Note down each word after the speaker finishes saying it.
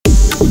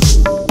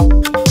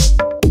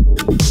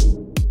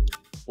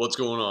What's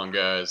going on,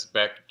 guys?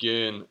 Back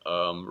again.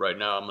 Right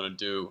now I'm going to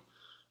do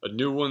a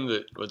new one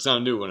that, well, it's not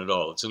a new one at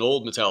all. It's an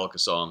old Metallica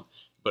song,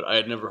 but I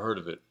had never heard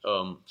of it.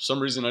 For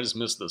some reason I just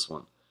missed this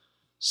one.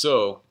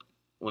 So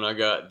when I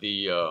got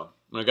the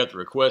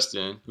request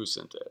in, who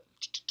sent that?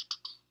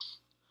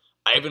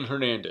 Ivan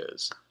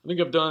Hernandez. I think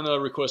I've done a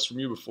request from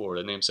you before.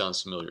 That name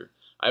sounds familiar.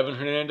 Ivan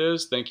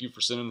Hernandez, thank you for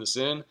sending this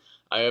in.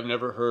 I have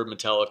never heard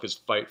Metallica's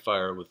Fight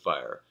Fire with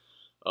Fire.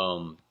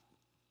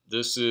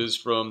 This is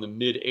from the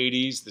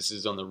mid-'80s. This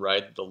is on the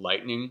Ride the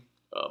Lightning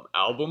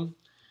album.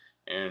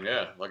 And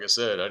yeah, like I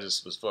said, I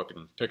just was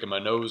fucking picking my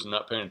nose and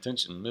not paying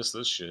attention and missed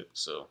this shit.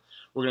 So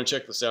we're going to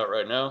check this out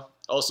right now.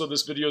 Also,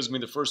 this video is going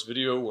to be the first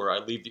video where I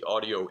leave the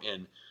audio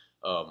in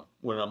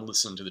when I'm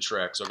listening to the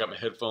track. So I got my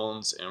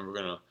headphones and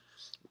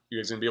you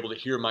guys are going to be able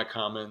to hear my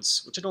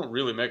comments, which I don't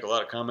really make a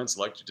lot of comments.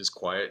 I like to just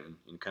quiet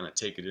and kind of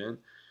take it in.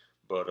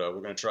 But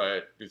we're going to try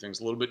it, do things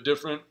a little bit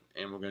different,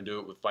 and we're going to do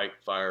it with Fight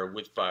Fire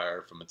with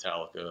Fire from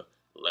Metallica.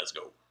 Let's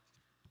go.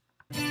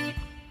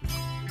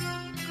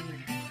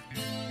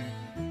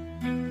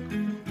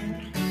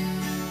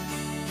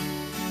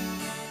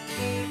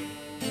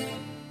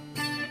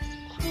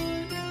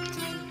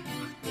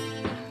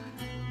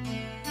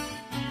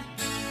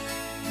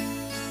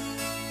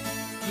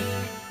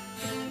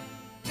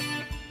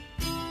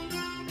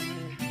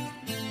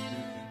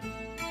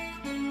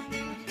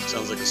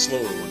 Sounds like a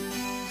slower one.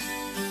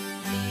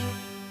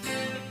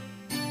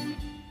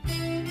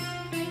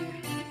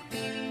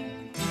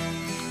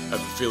 I have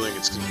a feeling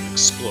it's going to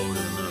explode in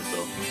a minute,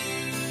 though.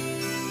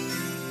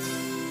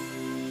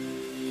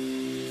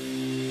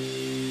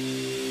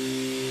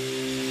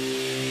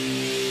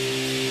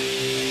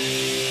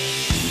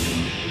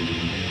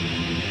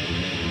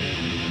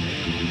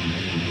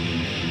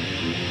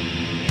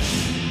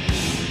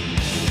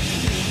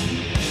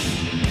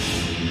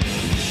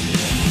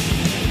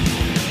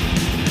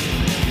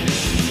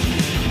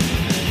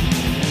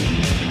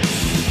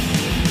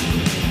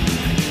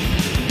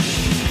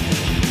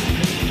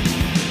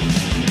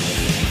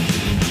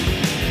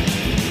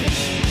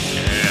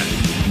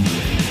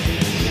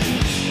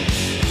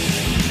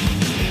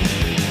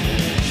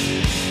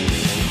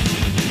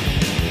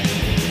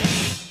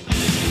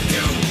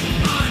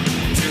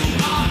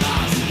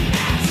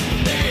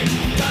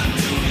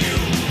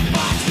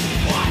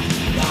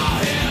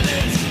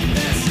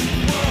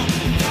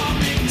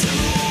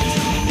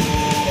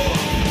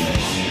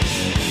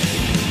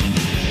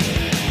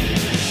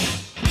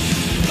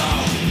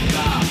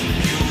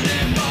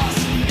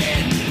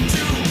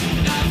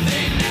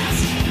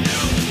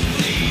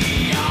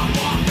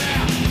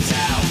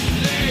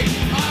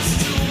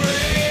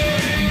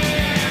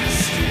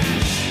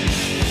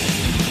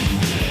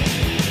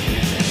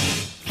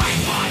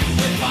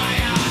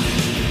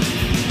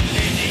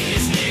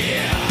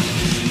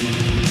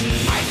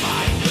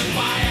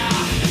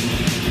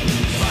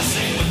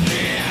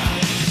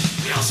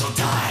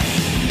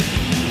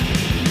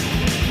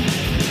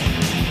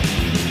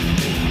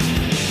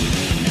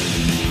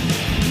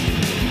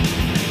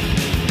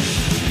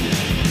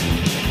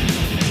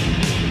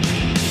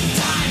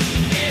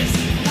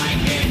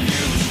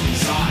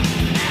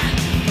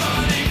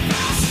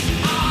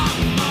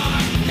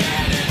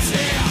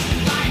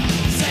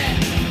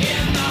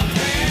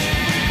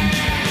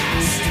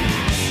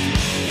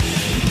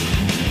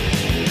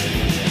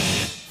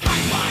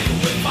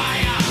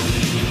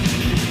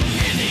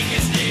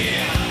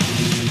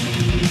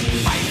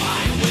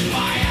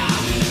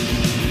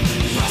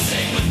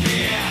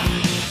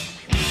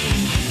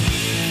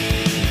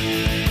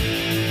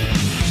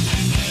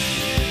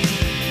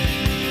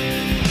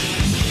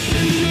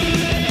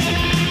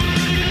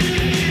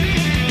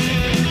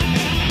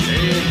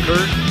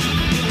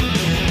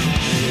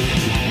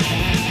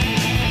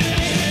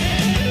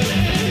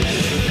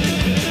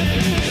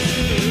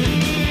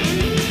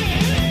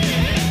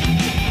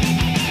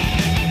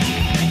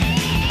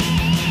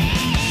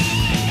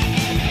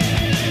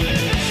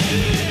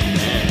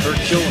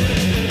 Killing it.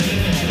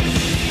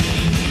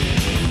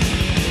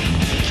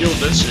 Killed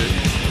that shit.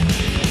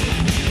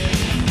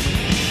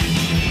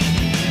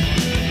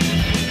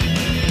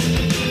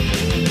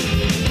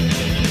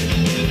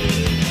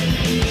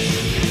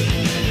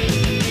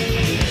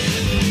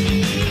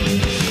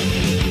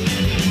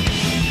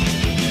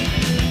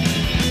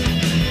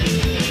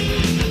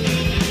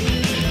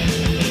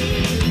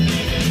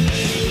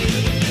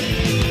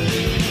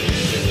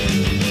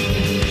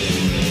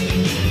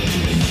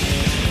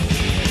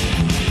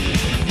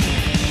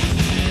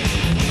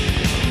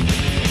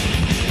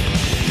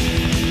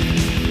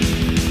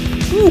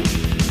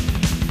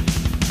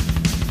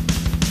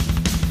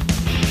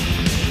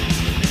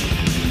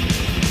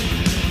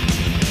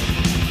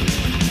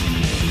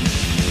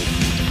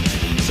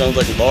 Sounds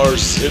like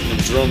Lars hitting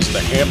the drums with a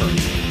hammer.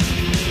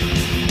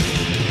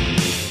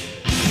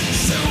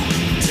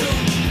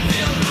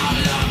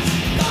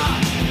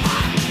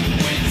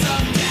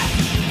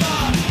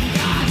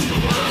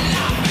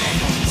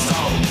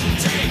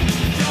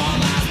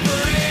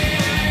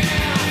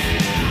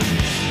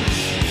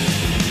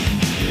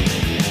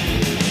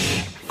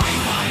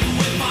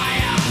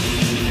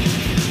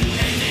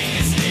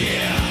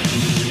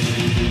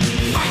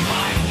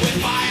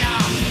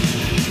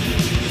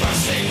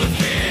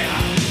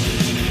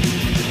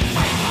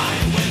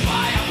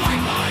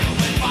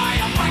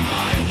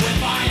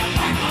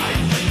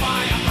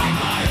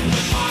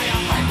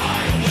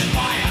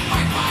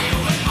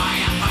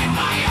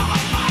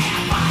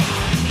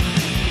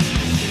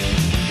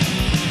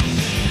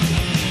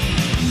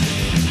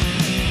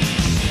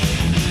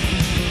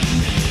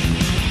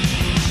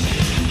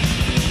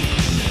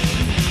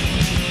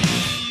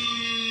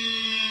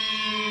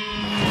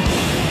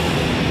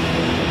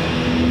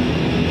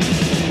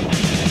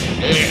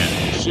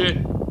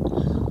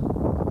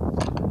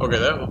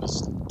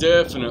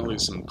 definitely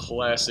some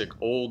classic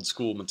old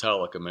school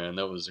Metallica, man.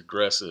 That was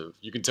aggressive.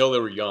 You can tell they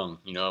were young,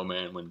 you know,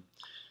 man. When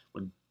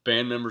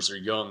band members are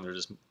young, they're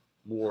just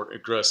more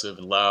aggressive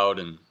and loud,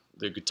 and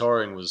the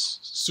guitaring was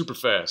super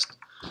fast,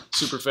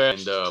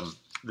 and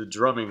the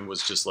drumming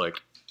was just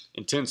like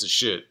intense as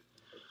shit.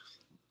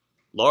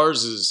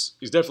 Lars is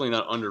he's definitely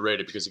not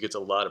underrated because he gets a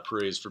lot of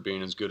praise for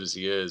being as good as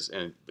he is,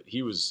 and but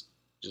he was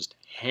just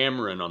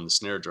hammering on the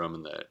snare drum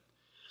in that,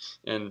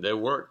 and it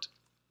worked.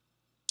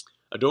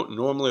 I don't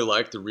normally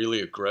like the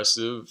really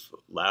aggressive,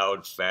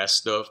 loud, fast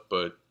stuff,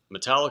 but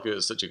Metallica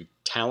is such a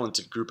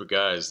talented group of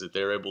guys that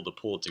they're able to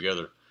pull it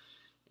together,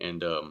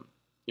 and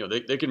you know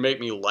they can make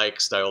me like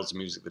styles of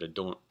music that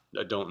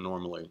I don't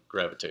normally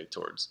gravitate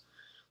towards.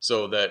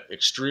 So that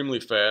extremely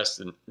fast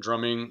and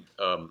drumming,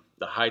 the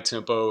high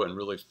tempo and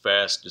really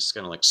fast, just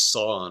kind of like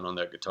sawing on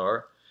that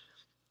guitar.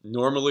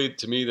 Normally,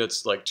 to me,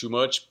 that's like too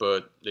much,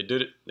 but they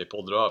did it. They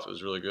pulled it off. It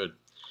was really good,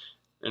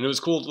 and it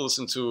was cool to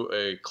listen to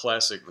a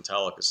classic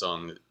Metallica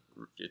song that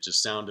it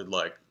just sounded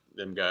like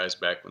them guys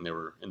back when they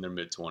were in their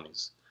mid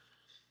 20s.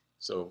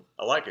 So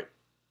I like it.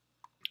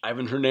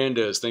 Ivan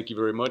Hernandez, thank you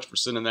very much for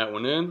sending that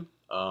one in.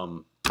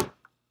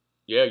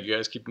 Yeah, you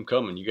guys keep them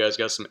coming. You guys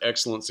got some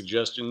excellent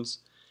suggestions.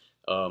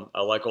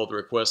 I like all the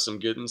requests I'm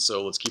getting,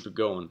 so let's keep it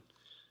going.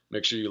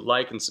 Make sure you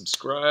like and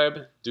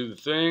subscribe, do the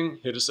thing,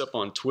 hit us up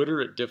on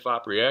Twitter at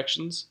DiffOP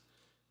Reactions,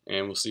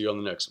 and we'll see you on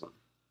the next one.